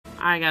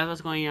Alright guys, what's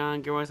going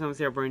on? Gaberboy comes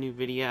here, a brand new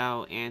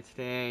video, and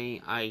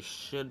today I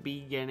should be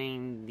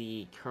getting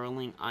the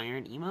curling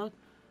iron emote.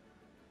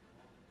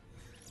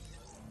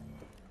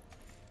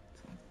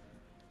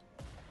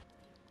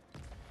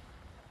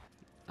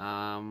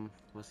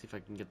 Let's see if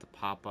I can get the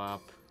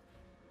pop-up.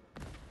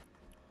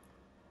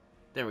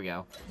 There we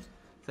go.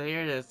 So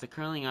here it is, the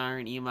curling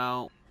iron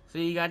emote. So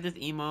you got this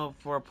emote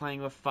for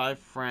playing with 5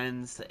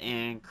 friends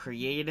in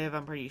creative,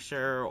 I'm pretty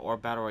sure, or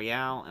battle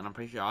royale, and I'm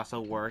pretty sure it also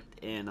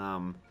worked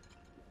in,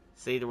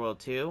 Save the World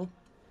 2.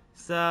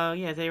 So,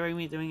 yeah, today we're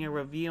going to be doing a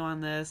review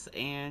on this,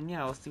 and,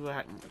 yeah, we'll see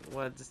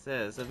what this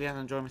is. So, if you guys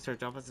enjoyed my search,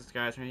 drop a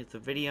subscribe, turn the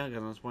video,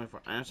 because I'm supporting for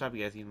item shop,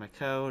 you guys use my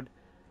code.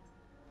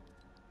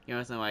 You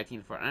guys know IT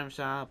for item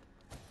shop.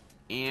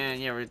 And,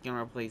 yeah, we're going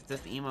to replace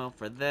this emo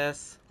for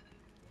this.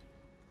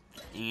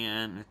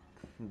 And,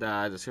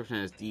 the description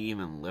is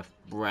Demon Lift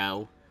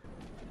Bro.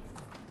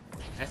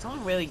 Is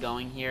someone really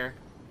going here?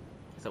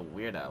 It's a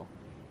weirdo.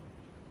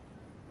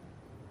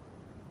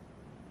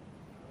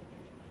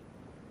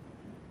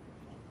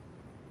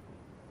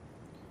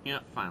 You know,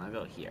 fine, I'll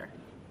go here.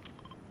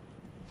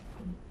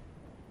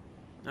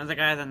 As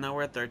guys, I know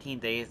we're 13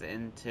 days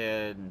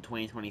into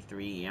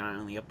 2023, and I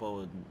only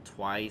uploaded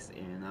twice,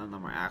 and none of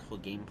them are actual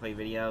gameplay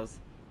videos.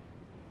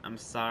 I'm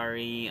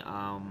sorry,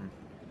 I'm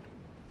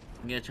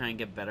gonna try and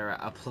get better at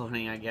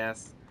uploading, I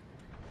guess.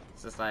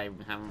 It's just I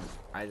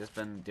just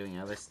been doing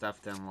other stuff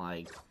than,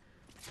 like,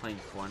 playing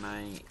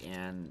Fortnite,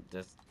 and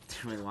just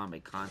don't really want to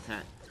make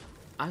content.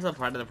 Also,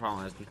 part of the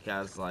problem is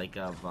because, like,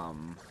 of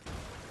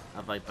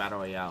like, Battle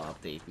Royale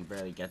updates, we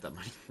barely get them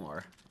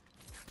anymore.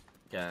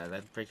 Yeah,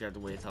 I'm pretty sure I have to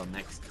wait until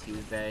next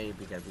Tuesday,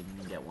 because we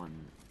can get one,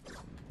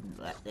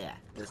 yeah,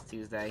 this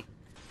Tuesday.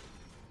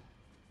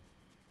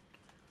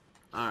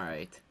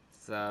 Alright,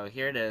 so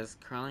here it is,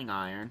 curling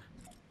iron.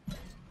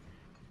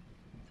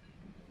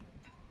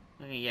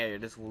 Okay, yeah, you're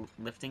just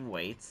lifting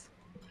weights.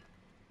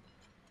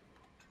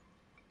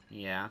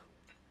 Yeah.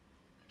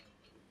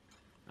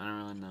 I don't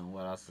really know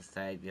what else to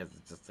say, because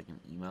it's just like an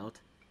emote.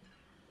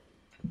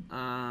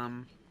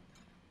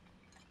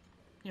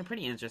 Yeah,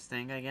 pretty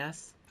interesting, I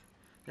guess.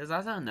 There's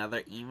also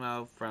another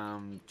emo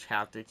from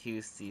Chapter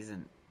 2,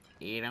 Season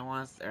 8, I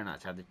want to, or not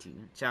Chapter 2,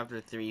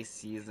 Chapter 3,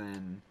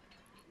 Season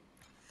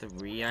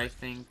 3, I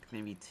think,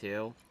 maybe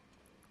 2,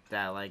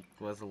 that, like,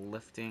 was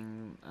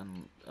lifting,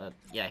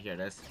 yeah, here it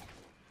is.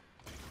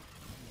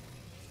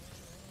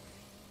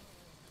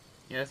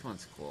 Yeah, this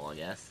one's cool, I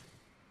guess.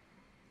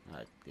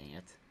 Dang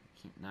it.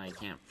 Now I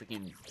can't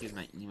freaking use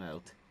my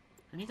emote.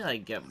 I need to,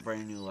 like, get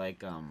brand new,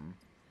 like,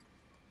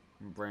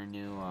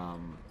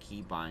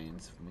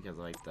 keybinds because of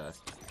like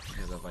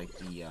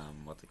the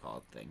what's it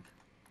called thing,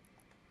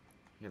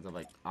 because of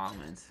like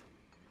almonds.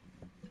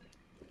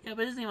 Yeah,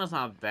 but this emote's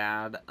not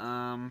bad.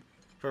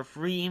 For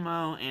free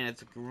emo, and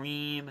it's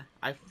green.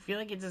 I feel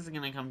like it's just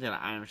gonna come to the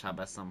item shop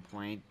at some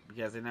point,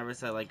 because they never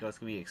said like it was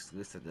gonna be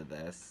exclusive to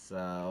this,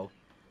 so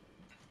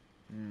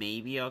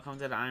maybe it'll come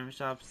to the item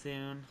shop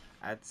soon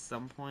at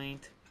some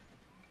point.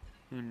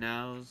 Who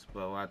knows,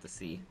 but we'll have to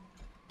see.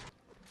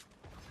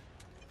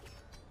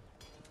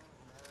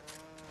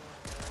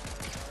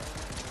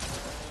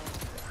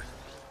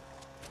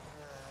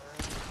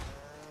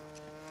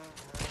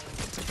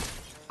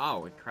 Oh,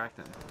 we cracked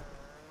him.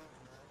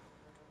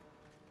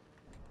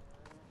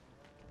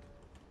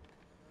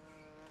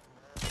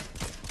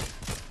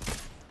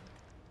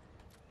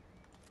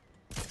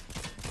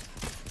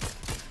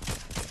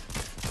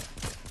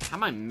 How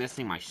am I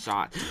missing my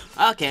shot?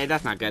 Okay,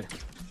 that's not good.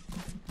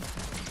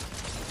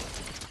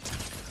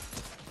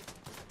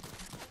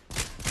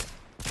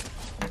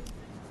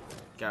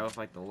 Go with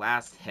like the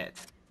last hit.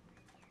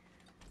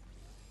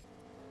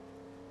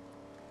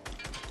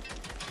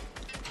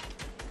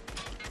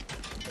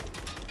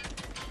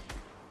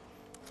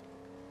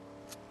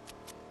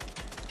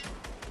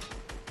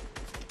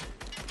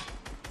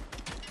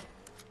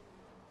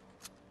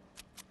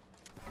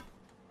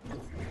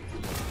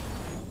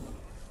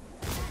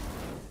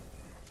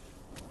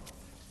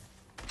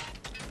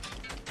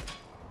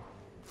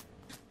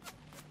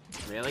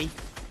 Really?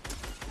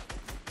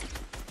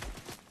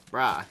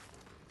 Bruh.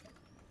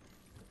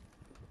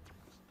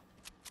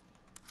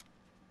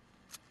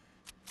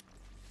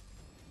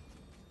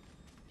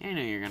 I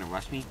know you're gonna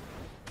rush me.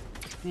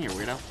 Come here,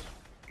 weirdo.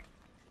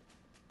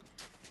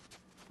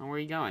 Oh, where are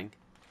you going?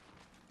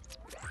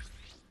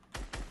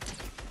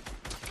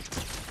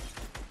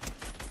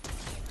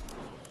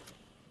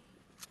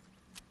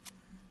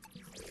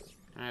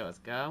 Alright, let's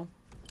go.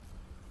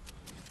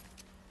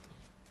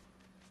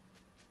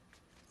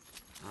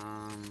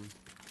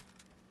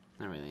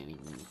 Not really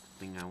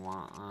anything I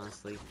want,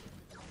 honestly.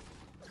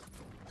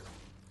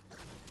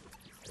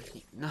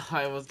 No,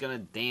 I was gonna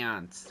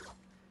dance.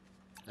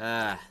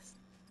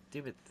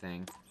 Stupid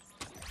thing.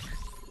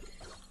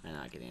 I know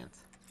I can dance.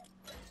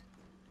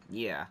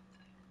 Yeah.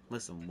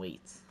 Listen,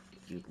 wait.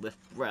 You lift,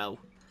 bro.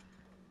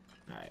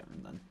 Alright, I'm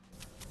done.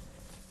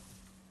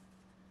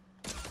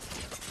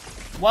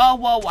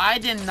 Whoa, I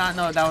did not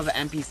know that was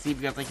an NPC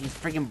because, like, he's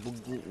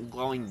freaking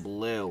glowing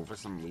blue for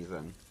some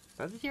reason. Is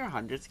that the tier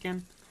 100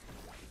 skin?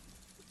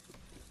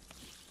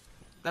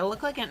 That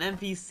looked like an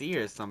NPC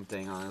or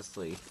something,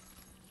 honestly.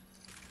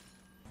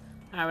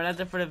 Alright, well, that's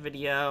it for the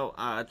video.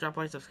 Drop a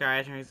like,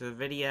 subscribe, turn to the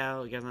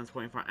video. You guys want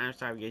supporting for Iron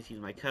Shop, you guys use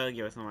my code,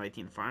 give us some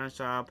 18 for Iron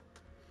Shop.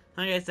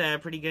 Like I said, a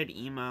pretty good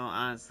emo,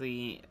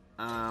 honestly.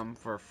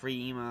 For a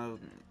free emo,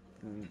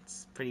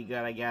 it's pretty good,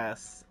 I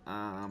guess.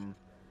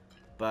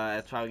 But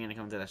it's probably gonna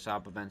come to the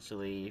shop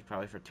eventually,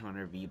 probably for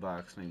 200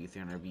 V-Bucks, maybe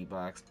 300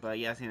 V-Bucks. But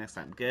yeah, see you next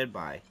time.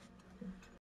 Goodbye.